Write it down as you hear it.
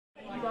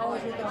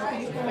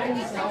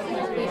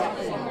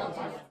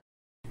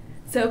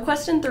So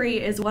question 3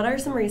 is, what are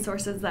some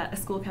resources that a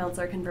school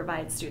counselor can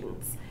provide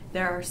students?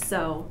 There are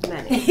so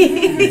many.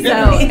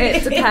 So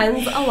it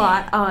depends a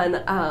lot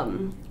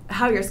on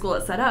how your school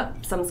is set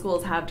up. Some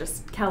schools have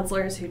just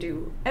counselors who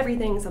do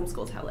everything. Some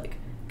schools have like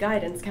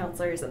guidance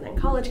counselors and then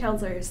college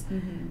counselors,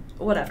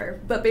 whatever.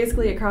 But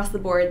basically across the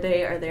board,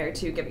 they are there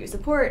to give you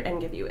support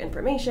and give you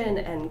information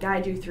and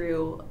guide you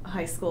through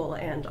high school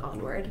and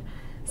onward.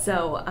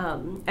 So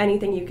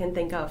anything you can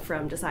think of,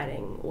 from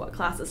deciding what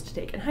classes to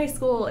take in high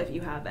school, if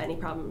you have any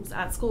problems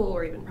at school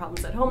or even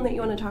problems at home that you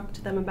want to talk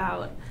to them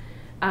about.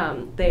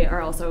 They are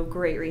also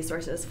great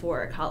resources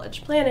for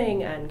college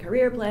planning and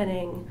career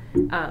planning.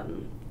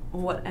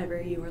 Whatever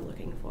you are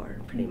looking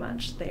for, pretty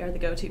much. They are the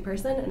go-to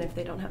person, and if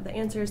they don't have the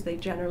answers, they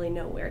generally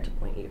know where to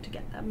point you to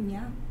get them.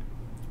 Yeah.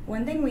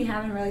 One thing we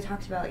haven't really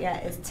talked about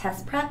yet is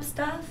test prep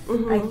stuff.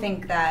 I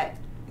think that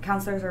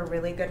counselors are a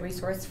really good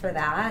resource for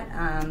that.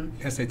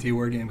 SAT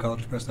word game,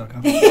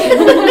 CollegeXpress.com.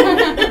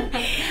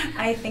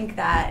 I think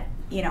that,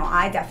 you know,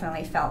 I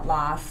definitely felt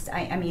lost.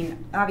 I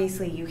mean,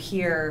 obviously you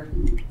hear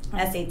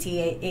SAT,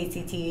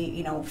 ACT,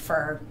 you know,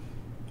 for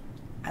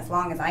as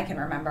long as I can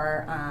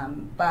remember,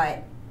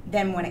 but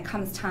then when it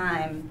comes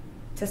time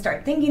to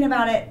start thinking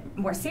about it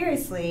more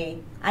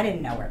seriously, I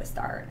didn't know where to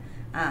start.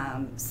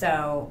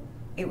 So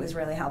it was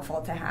really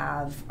helpful to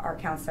have our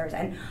counselors,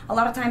 and a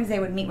lot of times they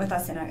would meet with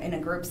us in a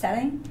group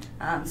setting,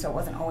 so it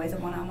wasn't always a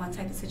one-on-one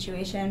type of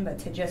situation, but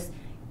to just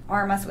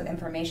arm us with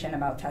information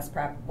about test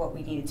prep, what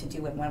we needed to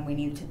do and when we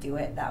needed to do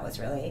it, that was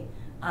really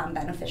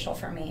beneficial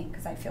for me,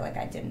 because I feel like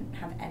I didn't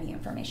have any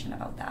information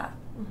about that.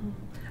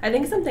 I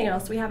think something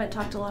else we haven't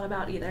talked a lot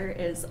about either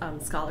is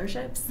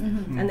scholarships,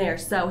 and they are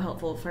so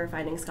helpful for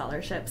finding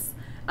scholarships,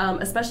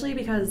 especially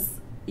because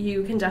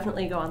you can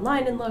definitely go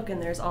online and look, and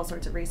there's all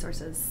sorts of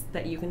resources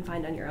that you can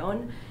find on your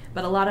own,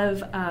 but a lot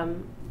of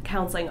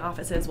counseling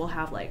offices will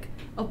have like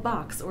a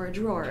box or a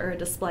drawer or a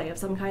display of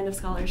some kind of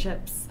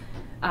scholarships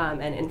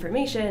and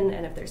information,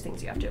 and if there's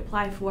things you have to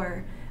apply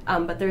for.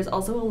 But there's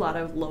also a lot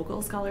of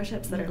local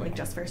scholarships that are like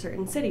just for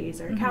certain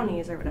cities or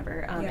counties or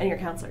whatever, and your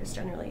counselor is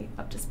generally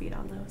up to speed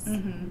on those.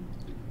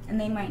 And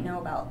they might know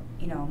about,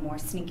 you know, more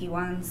sneaky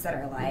ones that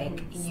are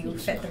like, you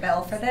fit the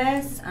bill for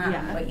this,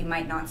 but you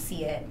might not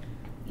see it,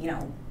 you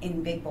know,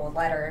 in big bold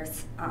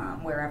letters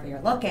wherever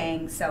you're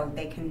looking, so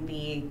they can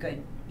be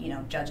good, you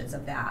know, judges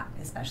of that,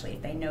 especially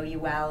if they know you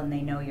well and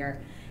they know your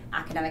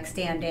academic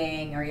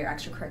standing or your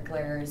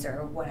extracurriculars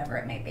or whatever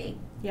it may be.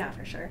 Yeah,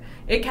 for sure.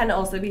 It can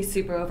also be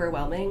super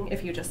overwhelming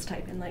if you just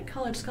type in like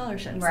college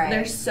scholarships. Right.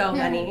 There's so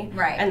many,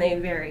 right, and they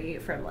vary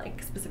from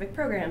like specific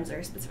programs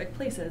or specific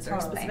places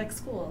or specific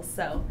schools,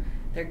 so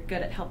they're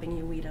good at helping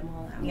you weed them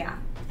all out. Yeah,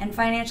 and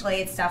financial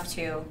aid stuff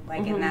too,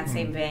 like in that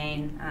same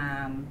vein,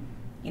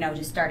 you know,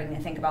 just starting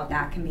to think about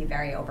that can be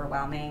very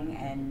overwhelming,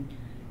 and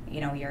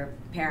you know, your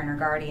parent or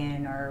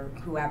guardian or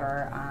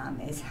whoever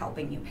is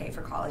helping you pay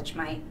for college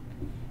might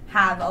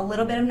have a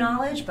little bit of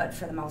knowledge, but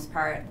for the most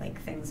part, like,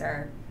 things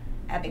are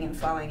ebbing and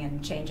flowing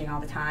and changing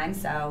all the time,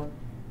 so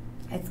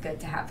it's good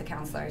to have the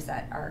counselors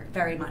that are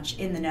very much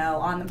in the know,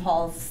 on the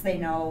pulse. They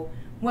know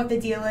what the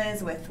deal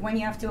is with when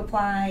you have to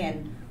apply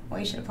and what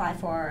you should apply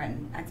for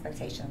and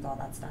expectations, all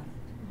that stuff.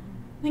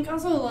 I think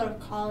also a lot of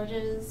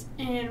colleges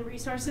and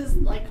resources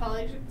like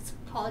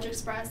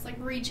CollegeXpress like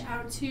reach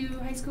out to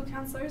high school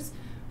counselors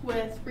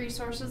with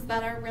resources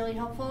that are really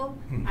helpful.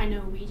 I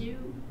know we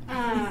do.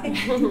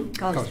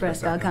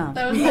 CollegeXpress.com.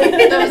 That was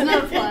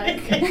not a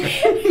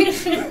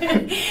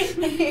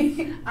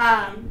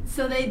plug.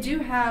 So they do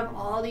have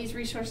all these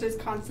resources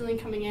constantly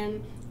coming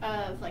in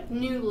of like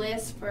new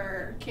lists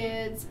for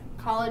kids,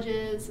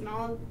 colleges, and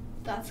all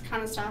that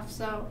kind of stuff.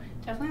 So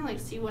definitely like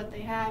see what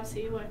they have,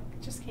 see what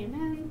just came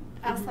in,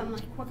 ask them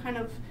like what kind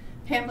of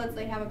pamphlets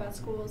they have about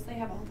schools. They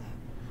have all that.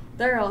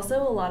 There are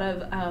also a lot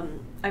of,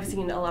 I've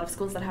seen a lot of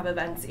schools that have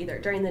events either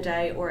during the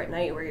day or at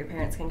night where your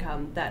parents can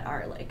come that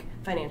are like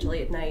financial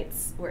aid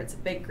nights where it's a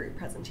big group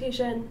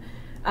presentation,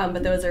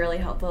 but those are really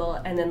helpful.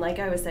 And then like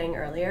I was saying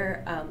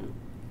earlier,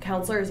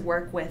 counselors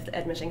work with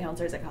admission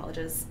counselors at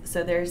colleges,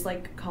 so there's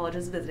like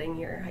colleges visiting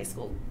your high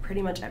school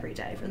pretty much every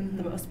day for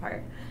the most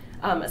part,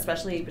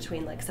 especially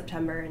between like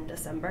September and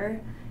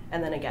December,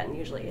 and then again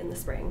usually in the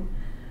spring.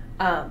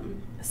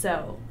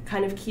 So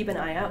kind of keep an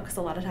eye out, because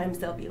a lot of times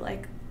they'll be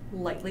like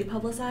lightly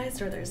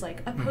publicized, or there's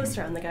like a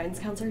poster on the guidance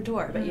counselor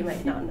door, but you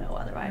might not know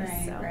otherwise.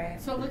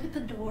 So look at the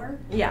door.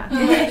 Yeah,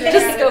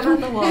 just scope out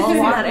the walls in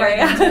that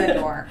area. Into the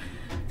door.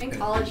 And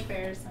college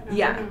fairs. I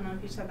don't know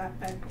if you said that,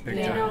 but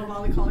they know of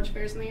all the college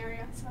fairs in the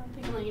area, so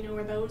they can let you know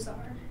where those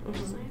are, which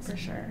is nice. For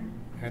sure.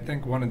 I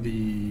think one of the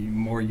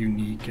more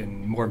unique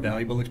and more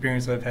valuable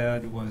experiences I've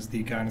had was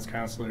the guidance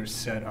counselors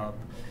set up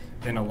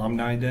an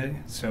alumni day.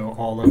 So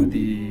all of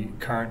the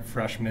current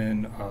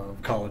freshmen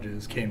of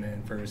colleges came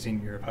in for a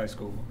senior year of high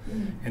school,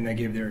 and they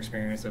gave their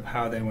experience of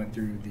how they went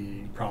through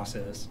the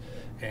process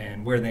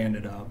and where they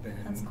ended up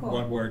and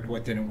what worked,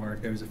 what didn't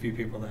work. There was a few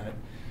people that,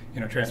 you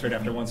know, transferred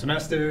after one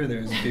semester.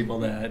 There was people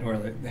that were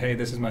like, hey,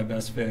 this is my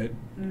best fit.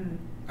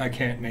 I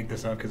can't make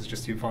this up because it's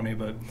just too funny,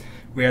 but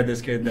we had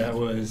this kid that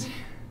was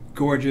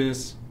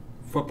gorgeous,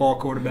 football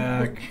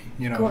quarterback,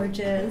 you know.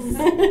 Gorgeous.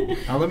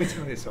 Let me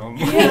tell you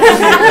something.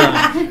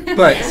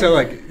 But so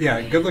like,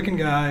 yeah, good looking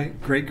guy,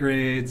 great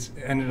grades,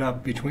 ended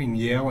up between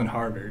Yale and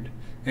Harvard.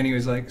 And he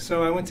was like,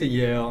 so I went to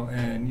Yale,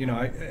 and you know,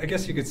 I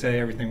guess you could say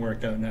everything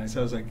worked out nice.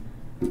 I was like,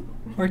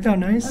 worked out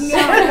nice?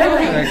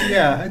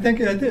 Yeah, I think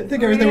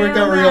everything worked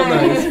out real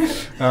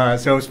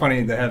nice. So it was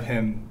funny to have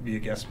him be a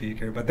guest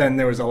speaker, but then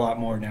there was a lot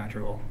more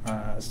natural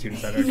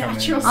students that are coming.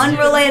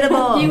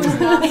 Unrelatable. He was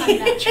not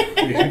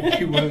unnatural. Yeah,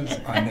 he was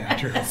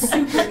unnatural.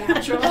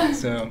 Supernatural.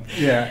 So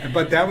yeah,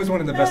 but that was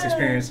one of the best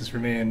experiences for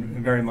me,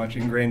 and very much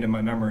ingrained in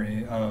my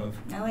memory of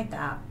I like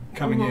that.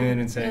 coming in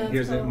and saying, Yeah,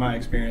 here's cool. my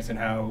experience and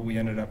how we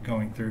ended up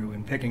going through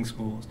and picking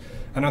schools.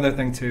 Another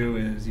thing too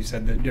is you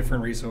said that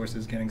different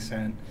resources getting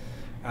sent.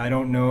 I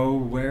don't know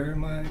where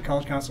my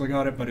college counselor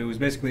got it, but it was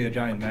basically a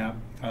giant map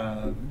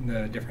of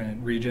the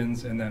different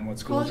regions and then what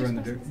schools were in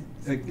the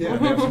yeah,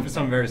 they have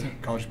some very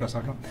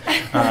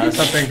CollegeXpress.com.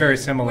 Something very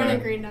similar.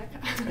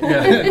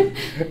 Yeah,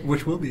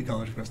 which will be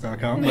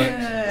CollegeXpress.com.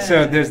 But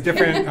so there's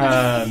different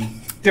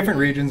different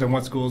regions and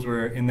what schools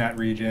were in that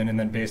region, and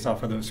then based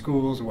off of those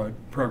schools, what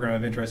program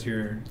of interest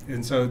you're.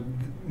 And so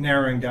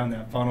narrowing down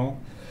that funnel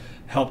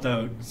helped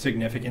out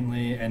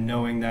significantly, and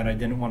knowing that I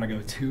didn't want to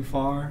go too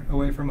far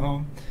away from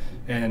home.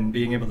 And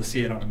being able to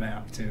see it on a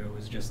map, too,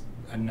 was just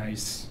a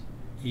nice,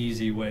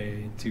 easy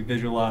way to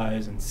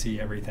visualize and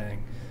see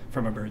everything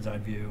from a bird's eye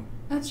view.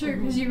 That's true,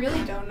 because you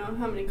really don't know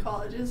how many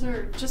colleges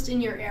are just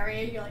in your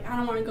area. You're like, I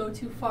don't want to go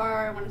too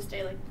far. I want to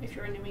stay, like, if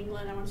you're in New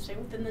England, I want to stay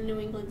within the New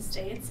England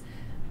states.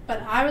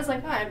 But I was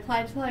like, I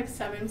applied to, like,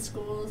 7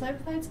 schools. I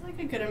applied to, like,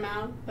 a good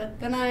amount. But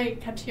then I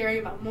kept hearing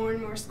about more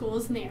and more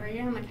schools in the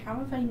area. I'm like, how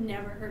have I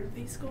never heard of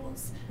these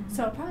schools?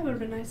 So it probably would have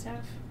been nice to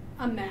have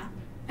a map.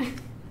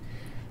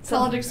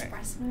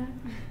 CollegeXpress map.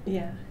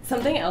 Yeah.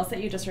 Something else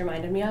that you just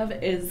reminded me of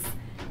is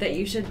that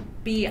you should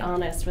be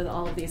honest with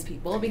all of these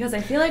people, because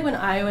I feel like when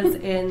I was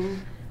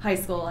in high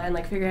school and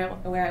like figuring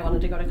out where I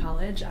wanted to go to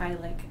college, I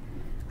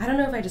don't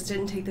know if I just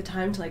didn't take the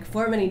time to like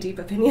form any deep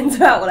opinions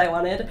about what I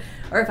wanted,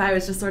 or if I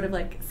was just sort of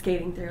like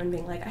skating through and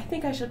being like, I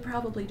think I should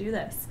probably do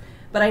this.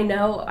 But I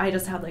know I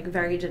just had like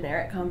very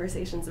generic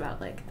conversations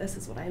about like, this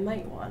is what I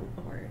might want,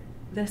 or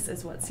this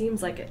is what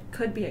seems like it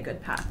could be a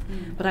good path.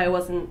 But I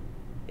wasn't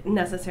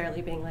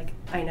necessarily being like,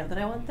 I know that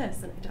I want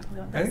this and I definitely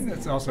want this. I think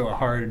that's also a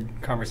hard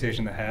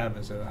conversation to have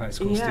as a high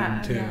school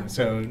student too. Yeah.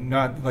 So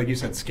not like you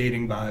said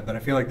skating by, but I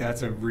feel like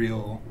that's a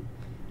real,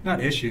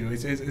 not issue,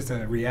 it's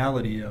a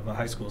reality of a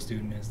high school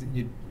student, is that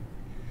you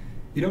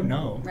don't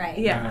know. Right.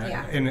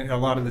 Yeah. And a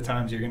lot of the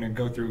times you're going to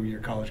go through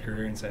your college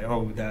career and say,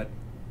 oh, that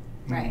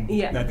Right.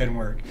 that didn't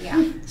work.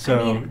 Yeah. So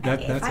I mean,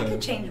 that's if I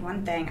could change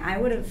one thing, I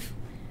would have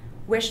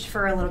wished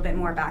for a little bit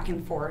more back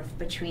and forth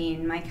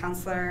between my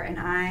counselor and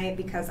I,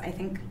 because I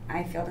think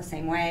I feel the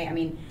same way. I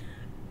mean,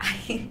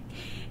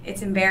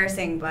 it's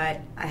embarrassing, but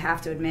I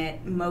have to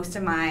admit, most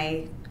of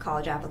my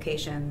college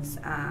applications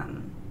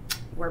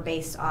were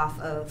based off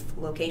of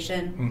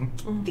location,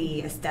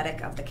 the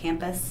aesthetic of the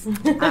campus,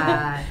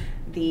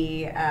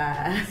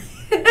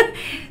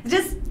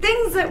 just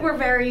things that were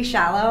very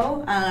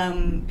shallow,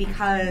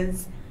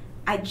 because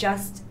I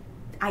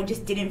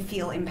just didn't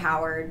feel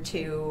empowered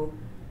to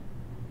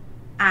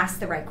ask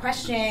the right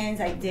questions.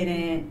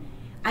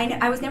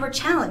 I was never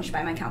challenged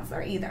by my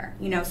counselor either.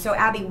 You know, so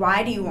Abby,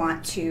 why do you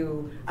want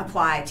to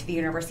apply to the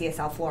University of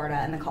South Florida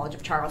and the College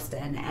of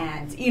Charleston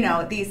and, you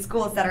know, these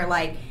schools that are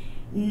like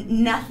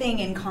nothing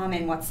in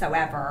common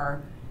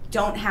whatsoever,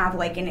 don't have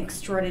like an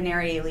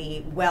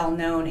extraordinarily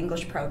well-known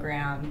English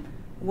program?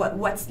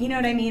 What's, you know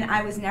what I mean?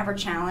 I was never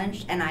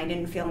challenged and I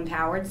didn't feel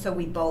empowered, so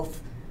we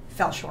both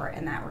fell short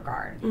in that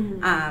regard.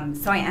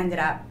 So I ended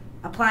up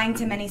applying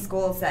to many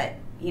schools that,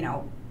 you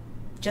know,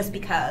 just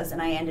because,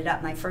 and I ended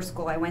up, my first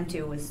school I went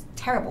to was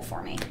terrible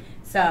for me.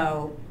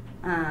 So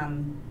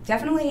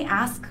definitely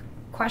ask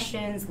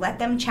questions, let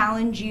them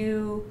challenge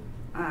you,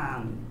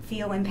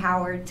 feel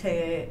empowered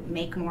to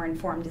make more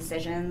informed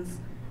decisions,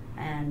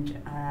 and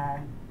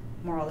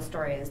moral of the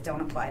story is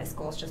don't apply to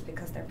schools just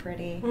because they're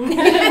pretty.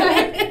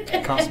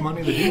 It costs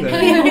money to do that.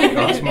 It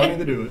costs money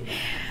to do it.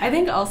 I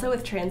think also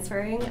with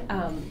transferring,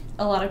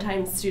 a lot of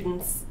times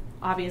students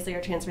obviously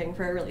are transferring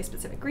for a really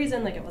specific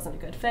reason, like it wasn't a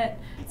good fit.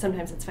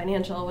 Sometimes it's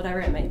financial, whatever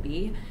it might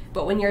be.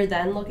 But when you're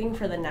then looking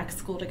for the next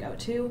school to go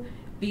to,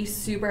 be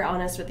super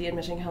honest with the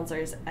admission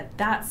counselors at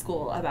that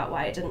school about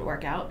why it didn't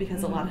work out,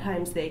 because a lot of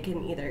times they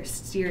can either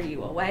steer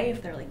you away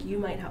if they're like, you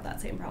might have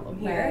that same problem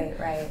here,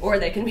 Right. or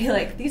they can be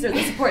like, these are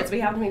the supports,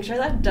 we have to make sure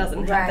that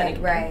doesn't happen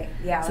again. Right.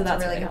 Yeah, So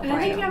that's a really really good And I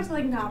point. think you have to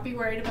like not be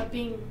worried about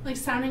being like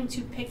sounding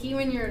too picky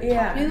when you're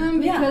Yeah. talking to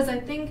them, Yeah. because I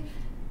think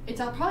it's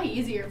probably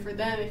easier for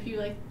them if you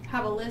like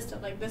have a list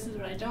of like, this is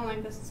what I don't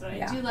like, this is what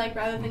I do like,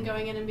 rather than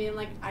going in and being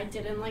like, I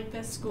didn't like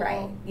this school.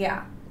 Right.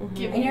 Yeah.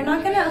 Give And me you're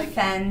not one, going to like-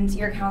 offend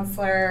your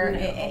counselor,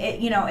 No.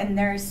 you know, and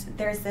there's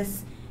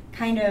this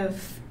kind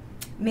of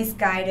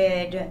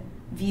misguided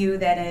view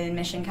that an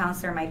admission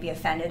counselor might be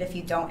offended if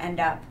you don't end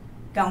up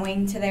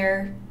going to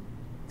their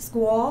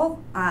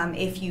school,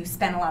 if you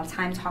spend a lot of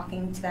time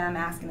talking to them,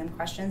 asking them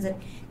questions, if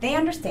they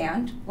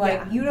understand, like,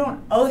 Yeah. you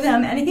don't owe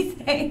them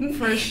anything.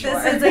 For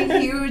sure. This is a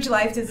huge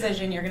life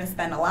decision. You're going to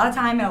spend a lot of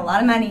time and a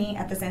lot of money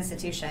at this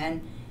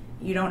institution.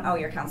 You don't owe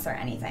your counselor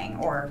anything,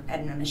 or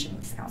an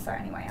admissions counselor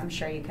anyway. I'm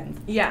sure you can.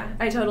 Yeah,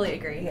 I totally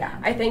agree. Yeah.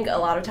 I think a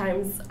lot of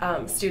times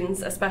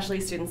students, especially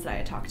students that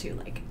I talk to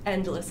like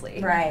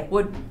endlessly, Right.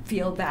 would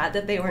feel bad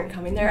that they weren't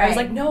coming there. I was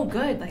Right. like, no,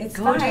 good. Like, It's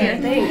go to your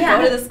fine. thing. Yeah.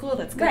 Go to the school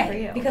that's good Right, for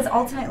you. because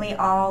ultimately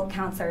all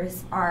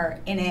counselors are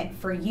in it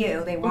for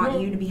you. They want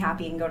Mhm. you to be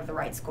happy and go to the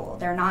right school.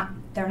 They're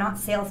not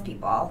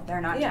salespeople.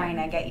 They're not Yeah. trying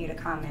to get you to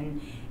come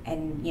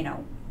and you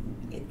know,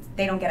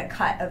 they don't get a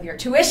cut of your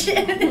tuition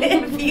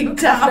if you come.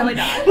 Definitely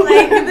not.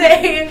 Like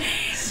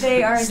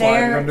they are Slide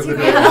there under to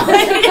the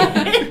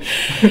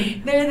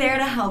help. They're there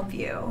to help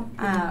you.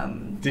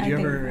 Did I you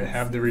think ever that's-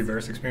 have the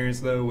reverse experience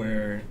though,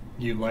 where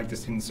you liked the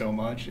student so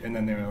much, and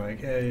then they were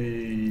like,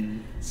 "Hey,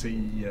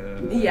 see ya"?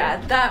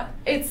 Yeah, that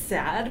it's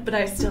sad, but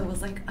I still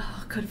was like,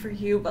 oh, good for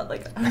you, but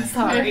like, I'm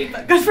sorry,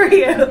 but good for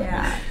you.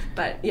 Yeah.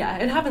 But yeah,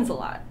 it happens a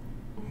lot.